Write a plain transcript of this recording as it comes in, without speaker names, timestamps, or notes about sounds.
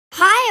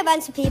a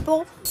bunch of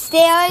people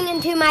staring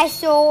into my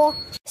soul.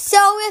 So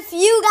if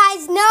you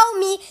guys know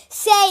me,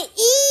 say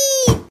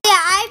E.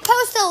 Yeah, I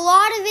post a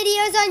lot of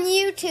videos on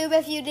YouTube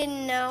if you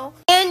didn't know.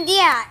 And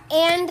yeah,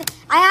 and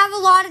I have a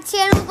lot of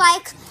channels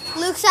like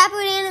Luke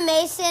Shepherd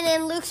Animation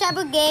and Luke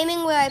Shepherd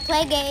Gaming where I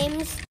play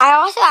games. I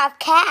also have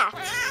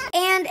cats.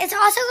 And it's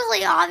also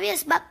really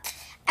obvious, but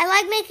I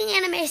like making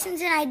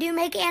animations and I do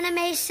make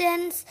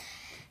animations.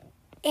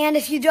 And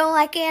if you don't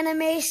like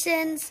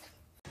animations,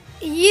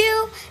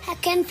 you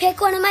can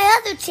pick one of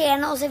my other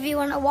channels if you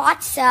want to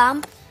watch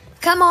some.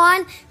 Come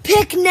on,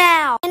 pick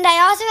now. And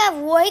I also have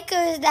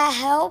workers that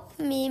help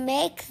me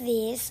make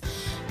these,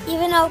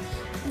 even though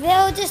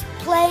they're just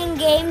playing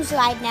games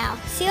right now.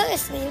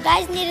 Seriously, you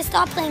guys need to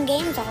stop playing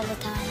games all the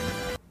time.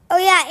 Oh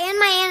yeah, and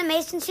my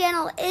animation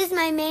channel is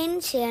my main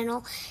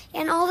channel.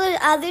 And all the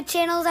other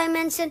channels I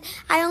mentioned,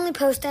 I only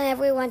post on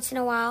every once in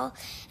a while.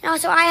 And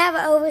also, I have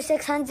over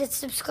 600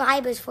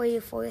 subscribers for you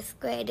 4th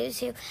graders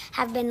who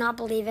have been not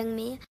believing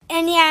me.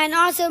 And yeah, and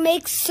also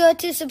make sure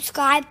to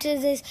subscribe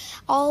to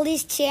all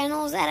these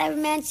channels that I've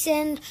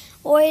mentioned,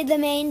 or the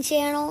main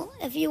channel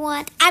if you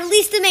want. At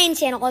least the main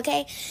channel,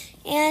 okay?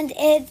 And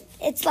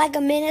it's like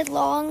a minute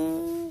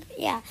long,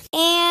 yeah.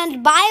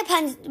 And bye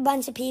a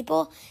bunch of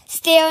people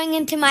staring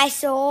into my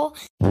soul.